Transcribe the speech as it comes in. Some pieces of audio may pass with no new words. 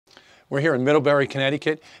We're here in Middlebury,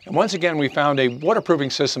 Connecticut, and once again we found a waterproofing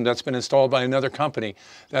system that's been installed by another company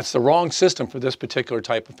that's the wrong system for this particular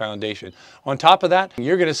type of foundation. On top of that,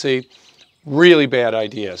 you're going to see really bad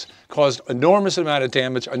ideas, caused enormous amount of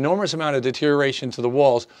damage, enormous amount of deterioration to the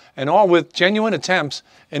walls, and all with genuine attempts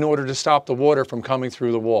in order to stop the water from coming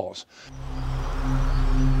through the walls.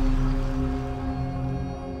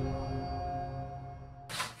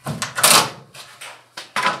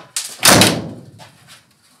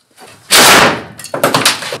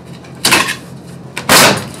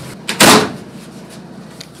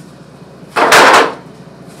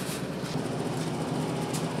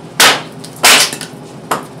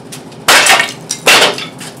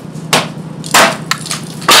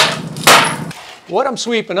 What I'm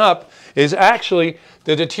sweeping up is actually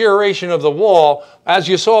the deterioration of the wall. As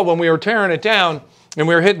you saw when we were tearing it down and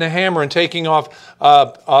we were hitting the hammer and taking off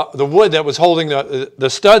the wood that was holding the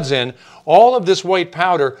studs in, all of this white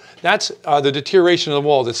powder, that's the deterioration of the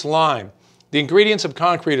wall. That's lime. The ingredients of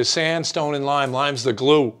concrete is sand, stone, and lime. Lime's the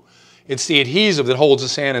glue. It's the adhesive that holds the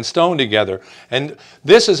sand and stone together. And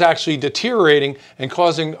this is actually deteriorating and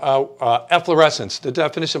causing efflorescence. The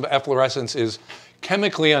definition of efflorescence is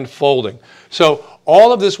chemically unfolding. So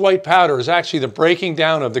all of this white powder is actually the breaking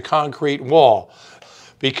down of the concrete wall.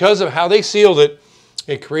 Because of how they sealed it,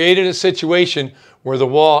 it created a situation where the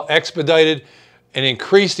wall expedited and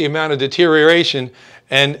increased the amount of deterioration,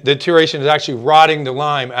 and deterioration is actually rotting the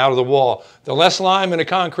lime out of the wall. The less lime in a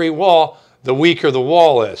concrete wall, the weaker the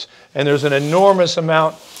wall is. And there's an enormous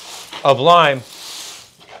amount of lime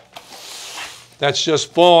that's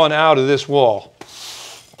just fallen out of this wall.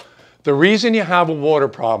 The reason you have a water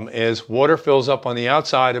problem is water fills up on the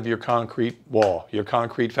outside of your concrete wall, your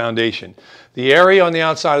concrete foundation. The area on the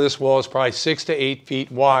outside of this wall is probably 6 to 8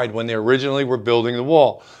 feet wide when they originally were building the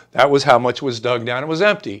wall. That was how much was dug down. It was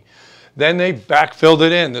empty. Then they backfilled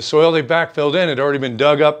it in. The soil they backfilled in had already been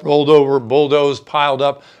dug up, rolled over, bulldozed, piled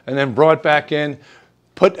up, and then brought back in,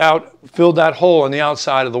 filled that hole on the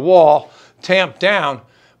outside of the wall, tamped down,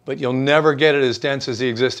 but you'll never get it as dense as the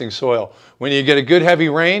existing soil. When you get a good heavy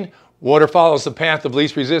rain, water follows the path of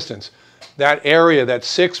least resistance. That area, that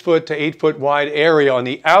 6 foot to 8 foot wide area on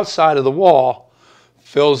the outside of the wall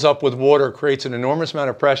fills up with water, creates an enormous amount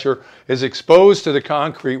of pressure, is exposed to the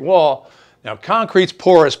concrete wall. Now, concrete's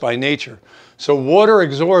porous by nature, so water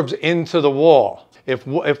absorbs into the wall.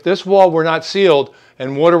 If this wall were not sealed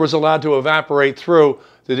and water was allowed to evaporate through,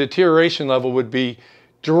 the deterioration level would be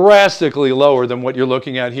drastically lower than what you're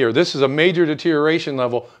looking at here. This is a major deterioration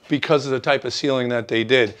level because of the type of sealing that they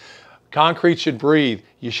did. Concrete should breathe.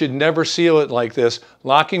 You should never seal it like this.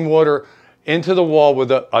 Locking water into the wall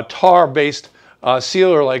with a tar-based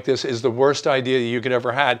sealer like this is the worst idea that you could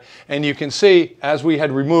ever had. And you can see, as we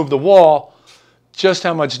had removed the wall, just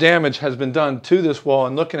how much damage has been done to this wall.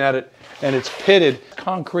 And looking at it, and it's pitted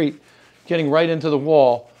concrete getting right into the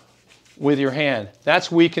wall with your hand.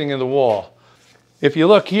 That's weakening of the wall. If you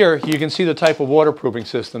look here, you can see the type of waterproofing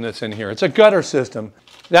system that's in here. It's a gutter system.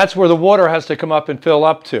 That's where the water has to come up and fill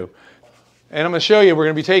up to. And I'm going to show you, we're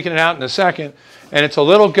going to be taking it out in a second. And it's a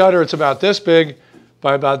little gutter. It's about this big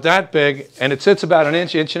by about that big. And it sits about an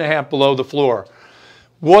inch, inch and a half below the floor.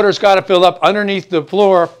 Water's got to fill up underneath the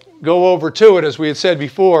floor, go over to it, as we had said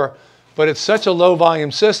before. But it's such a low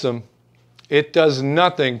volume system, it does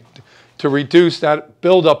nothing to reduce that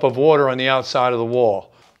buildup of water on the outside of the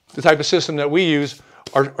wall. The type of system that we use,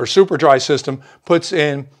 our SuperDry system, puts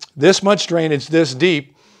in this much drainage this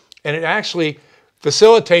deep, and it actually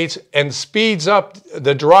facilitates and speeds up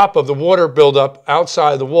the drop of the water buildup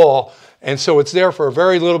outside the wall, and so it's there for a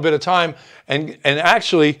very little bit of time, and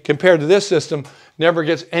actually, compared to this system, never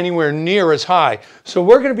gets anywhere near as high. So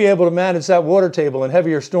we're going to be able to manage that water table in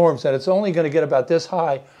heavier storms that it's only going to get about this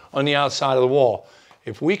high on the outside of the wall.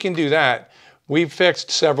 If we can do that, we've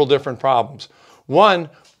fixed several different problems. One,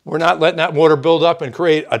 we're not letting that water build up and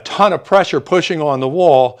create a ton of pressure pushing on the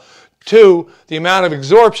wall. Two, the amount of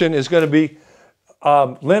absorption is going to be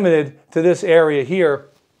limited to this area here.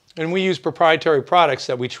 And we use proprietary products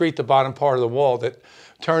that we treat the bottom part of the wall that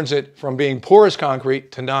turns it from being porous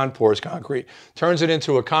concrete to non-porous concrete, turns it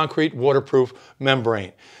into a concrete waterproof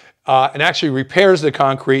membrane, and actually repairs the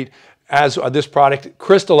concrete as this product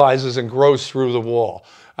crystallizes and grows through the wall.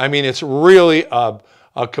 I mean, it's really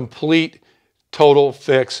a complete, total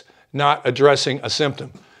fix, not addressing a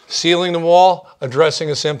symptom. Sealing the wall,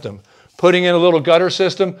 addressing a symptom. Putting in a little gutter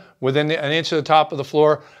system within an inch of the top of the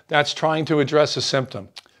floor, that's trying to address a symptom.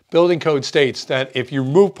 Building code states that if you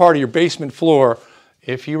remove part of your basement floor,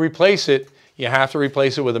 if you replace it, you have to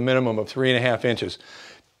replace it with a minimum of 3.5 inches.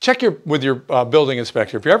 check with your building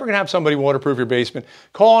inspector. If you're ever going to have somebody waterproof your basement,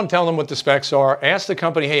 call and tell them what the specs are. Ask the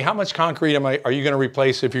company, hey, how much concrete are you going to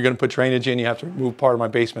replace if you're going to put drainage in? You have to remove part of my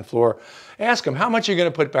basement floor. Ask him, how much are you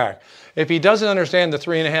going to put back? If he doesn't understand the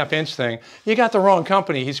 3.5-inch thing, you got the wrong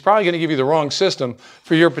company. He's probably going to give you the wrong system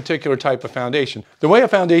for your particular type of foundation. The way a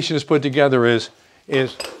foundation is put together is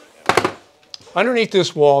underneath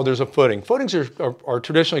this wall, there's a footing. Footings are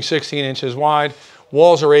traditionally 16 inches wide.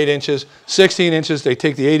 Walls are 8 inches, 16 inches. They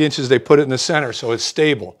take the 8 inches, they put it in the center so it's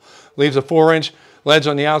stable. Leaves a 4-inch ledge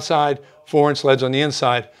on the outside, 4-inch ledge on the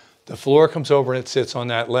inside. The floor comes over and it sits on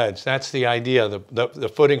that ledge. That's the idea.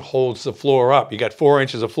 The footing holds the floor up. You got 4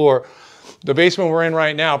 inches of floor. The basement we're in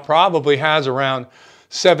right now probably has around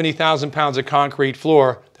 70,000 pounds of concrete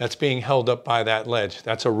floor that's being held up by that ledge.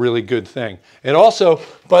 That's a really good thing. It also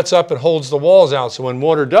butts up and holds the walls out, so when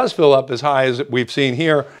water does fill up as high as we've seen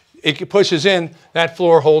here, it pushes in, that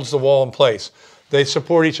floor holds the wall in place. They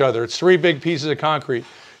support each other. It's 3 big pieces of concrete.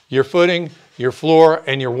 Your footing, your floor,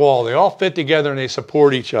 and your wall. They all fit together and they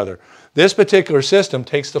support each other. This particular system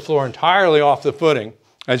takes the floor entirely off the footing,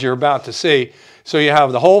 as you're about to see. So you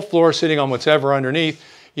have the whole floor sitting on whatever underneath.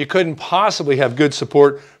 You couldn't possibly have good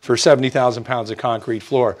support for 70,000 pounds of concrete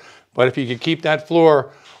floor. But if you could keep that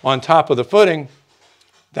floor on top of the footing,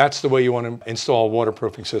 that's the way you want to install a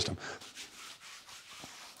waterproofing system.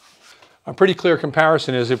 A pretty clear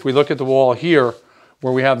comparison is if we look at the wall here,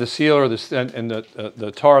 where we have the sealer and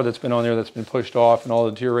the tar that's been on there that's been pushed off and all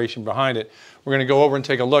the deterioration behind it. We're going to go over and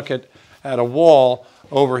take a look at a wall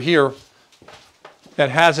over here that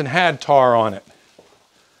hasn't had tar on it.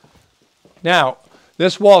 Now,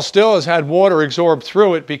 this wall still has had water absorbed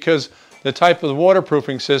through it because the type of the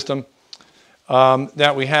waterproofing system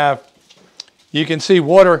that we have, you can see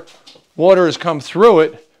water has come through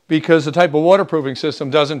it because the type of waterproofing system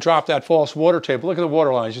doesn't drop that false water table. Look at the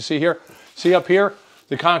water lines. You see here? See up here?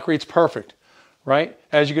 The concrete's perfect, right?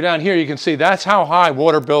 As you go down here, you can see that's how high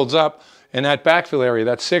water builds up in that backfill area,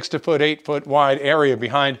 that 6 foot, 8 foot wide area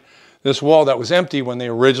behind this wall that was empty when they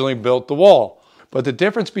originally built the wall. But the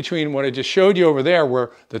difference between what I just showed you over there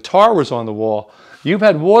where the tar was on the wall, you've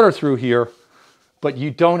had water through here, but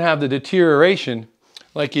you don't have the deterioration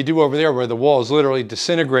like you do over there where the wall is literally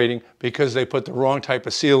disintegrating because they put the wrong type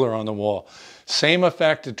of sealer on the wall. Same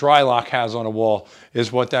effect that drylok has on a wall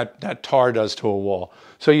is what that tar does to a wall.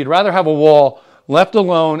 So you'd rather have a wall left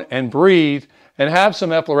alone and breathe and have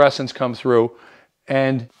some efflorescence come through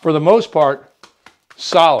and for the most part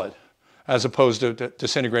solid as opposed to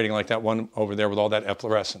disintegrating like that one over there with all that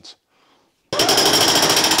efflorescence.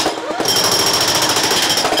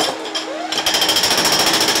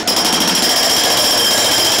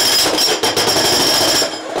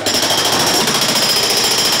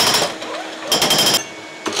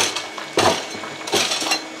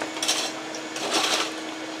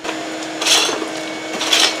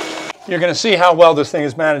 You're going to see how well this thing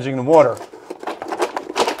is managing the water.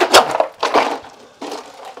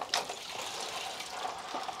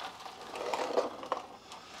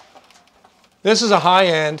 This is a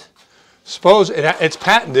high-end, suppose it's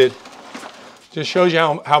patented, just shows you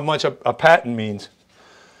how much a patent means.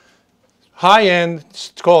 High-end,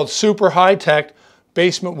 it's called super high-tech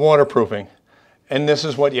basement waterproofing, and this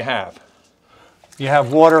is what you have. You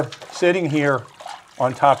have water sitting here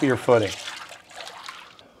on top of your footing.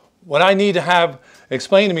 What I need to have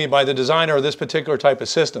explained to me by the designer of this particular type of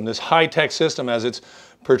system, this high-tech system as it's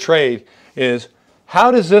portrayed, is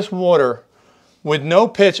how does this water, with no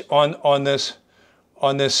pitch on this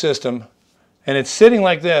system, and it's sitting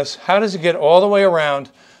like this, how does it get all the way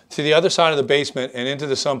around to the other side of the basement and into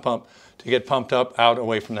the sump pump to get pumped up out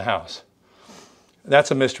away from the house?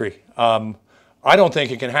 That's a mystery. I don't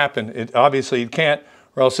think it can happen. Obviously it can't,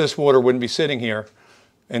 or else this water wouldn't be sitting here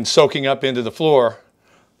and soaking up into the floor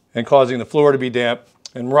and causing the floor to be damp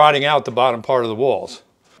and rotting out the bottom part of the walls.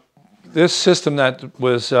 This system that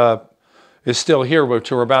is still here,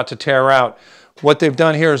 which we're about to tear out, what they've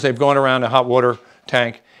done here is they've gone around a hot water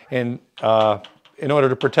tank and in order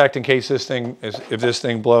to protect in case if this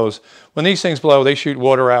thing blows. When these things blow, they shoot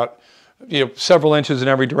water out, several inches in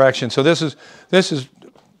every direction. So this is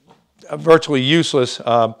virtually useless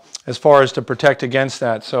as far as to protect against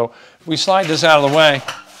that. So if we slide this out of the way,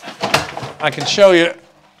 I can show you.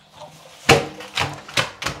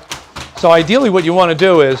 So ideally what you want to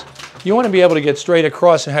do is you want to be able to get straight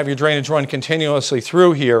across and have your drainage run continuously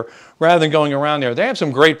through here rather than going around there. They have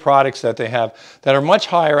some great products that they have that are much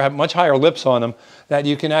higher, have much higher lips on them that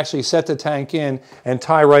you can actually set the tank in and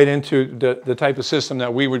tie right into the type of system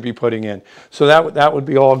that we would be putting in. So that would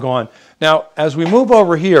be all gone. Now as we move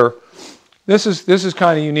over here, this is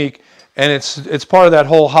kind of unique. And it's part of that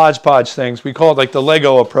whole hodgepodge things. We call it like the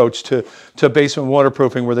Lego approach to basement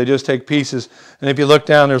waterproofing, where they just take pieces. And if you look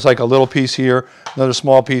down, there's like a little piece here, another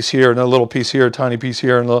small piece here, another little piece here, a tiny piece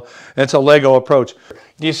here, and it's a Lego approach.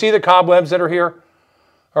 Do you see the cobwebs that are here?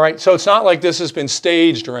 All right, so it's not like this has been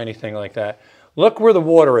staged or anything like that. Look where the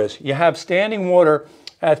water is. You have standing water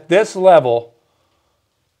at this level,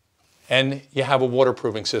 and you have a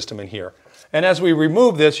waterproofing system in here. And as we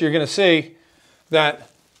remove this, you're going to see that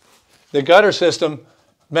the gutter system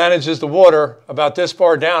manages the water about this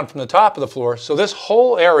far down from the top of the floor. So this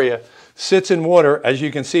whole area sits in water, as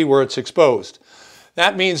you can see where it's exposed.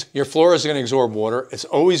 That means your floor is going to absorb water. It's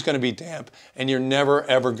always going to be damp, and you're never,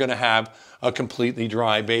 ever going to have a completely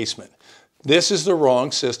dry basement. This is the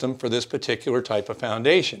wrong system for this particular type of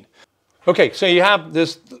foundation. Okay, so you have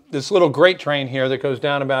this little grate drain here that goes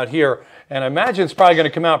down about here, and I imagine it's probably going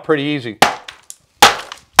to come out pretty easy.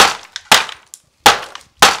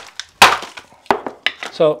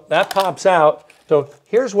 So that pops out. So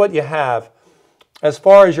here's what you have as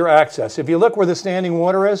far as your access. If you look where the standing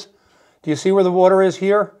water is, do you see where the water is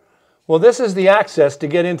here? Well, this is the access to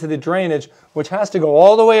get into the drainage, which has to go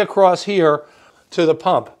all the way across here to the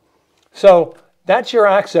pump. So that's your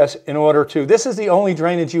access in order to, this is the only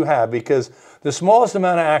drainage you have, because the smallest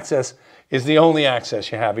amount of access is the only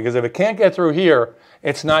access you have, because if it can't get through here,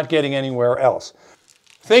 it's not getting anywhere else.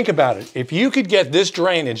 Think about it. If you could get this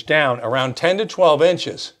drainage down around 10 to 12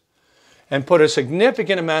 inches and put a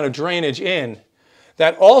significant amount of drainage in,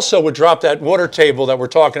 that also would drop that water table that we're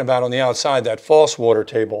talking about on the outside, that false water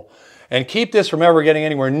table, and keep this from ever getting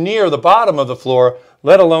anywhere near the bottom of the floor,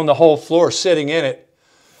 let alone the whole floor sitting in it.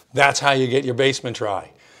 That's how you get your basement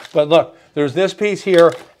dry. But look, there's this piece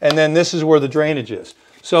here, and then this is where the drainage is.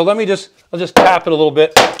 So I'll just tap it a little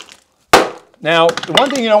bit. Now, the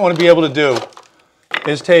one thing you don't want to be able to do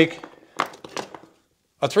is take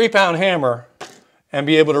a 3-pound hammer and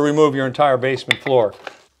be able to remove your entire basement floor.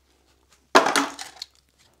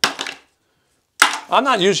 I'm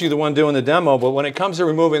not usually the one doing the demo, but when it comes to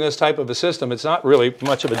removing this type of a system, it's not really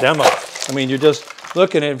much of a demo. I mean, you're just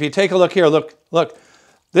looking at it. If you take a look here, look,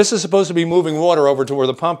 this is supposed to be moving water over to where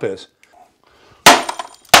the pump is.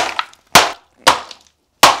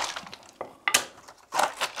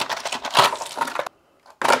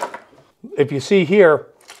 If you see here,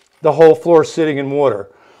 the whole floor is sitting in water.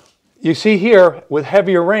 You see here, with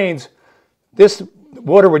heavier rains, this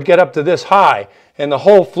water would get up to this high, and the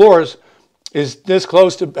whole floor is this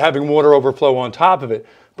close to having water overflow on top of it.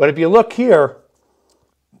 But if you look here,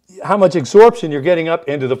 how much absorption you're getting up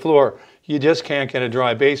into the floor, you just can't get a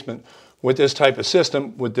dry basement with this type of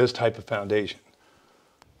system, with this type of foundation.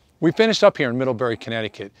 We finished up here in Middlebury,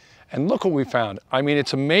 Connecticut, and look what we found. I mean,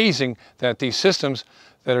 it's amazing that these systems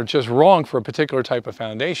that are just wrong for a particular type of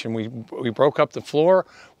foundation. We broke up the floor,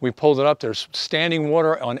 we pulled it up, there's standing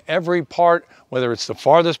water on every part, whether it's the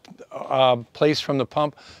farthest place from the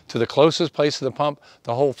pump to the closest place to the pump,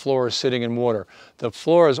 the whole floor is sitting in water. The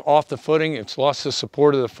floor is off the footing, it's lost the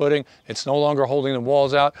support of the footing, it's no longer holding the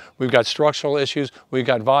walls out. We've got structural issues, we've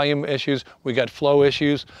got volume issues, we've got flow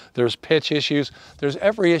issues, there's pitch issues, there's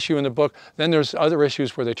every issue in the book. Then there's other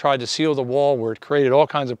issues where they tried to seal the wall, where it created all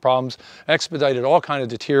kinds of problems, expedited all kinds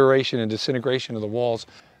of deterioration and disintegration of the walls.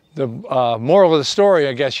 The moral of the story,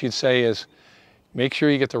 I guess you'd say, is make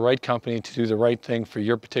sure you get the right company to do the right thing for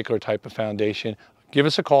your particular type of foundation. Give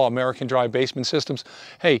us a call, American Dry Basement Systems.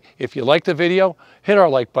 Hey, if you like the video, hit our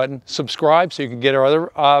like button, subscribe so you can get our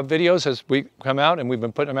other videos as we come out, and we've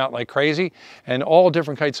been putting them out like crazy, and all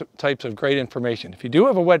different types of great information. If you do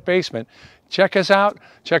have a wet basement, check us out,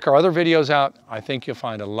 check our other videos out. I think you'll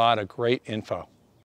find a lot of great info.